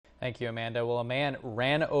Thank you, Amanda. Well, a man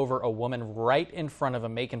ran over a woman right in front of a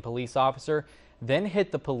Macon police officer, then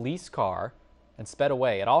hit the police car and sped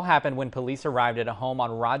away. It all happened when police arrived at a home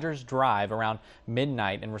on Rogers Drive around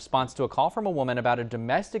midnight in response to a call from a woman about a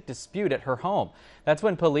domestic dispute at her home. That's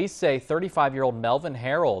when police say 35-year-old Melvin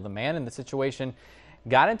Harrell, the man in the situation,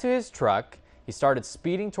 got into his truck. He started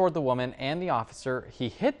speeding toward the woman and the officer. He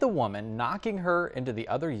hit the woman, knocking her into the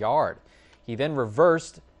other yard. He then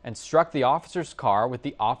reversed and struck the officer's car with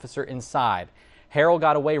the officer inside. Harrell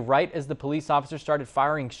got away right as the police officer started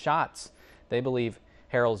firing shots. They believe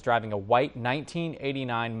Harrell's driving a white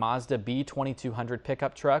 1989 Mazda B2200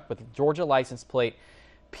 pickup truck with Georgia license plate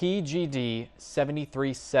PGD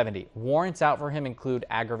 7370. Warrants out for him include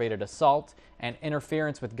aggravated assault and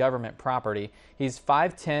interference with government property. He's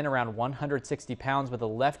 5'10", around 160 pounds, with a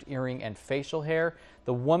left earring and facial hair.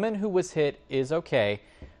 The woman who was hit is okay.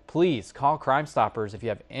 Please call Crime Stoppers if you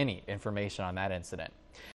have any information on that incident.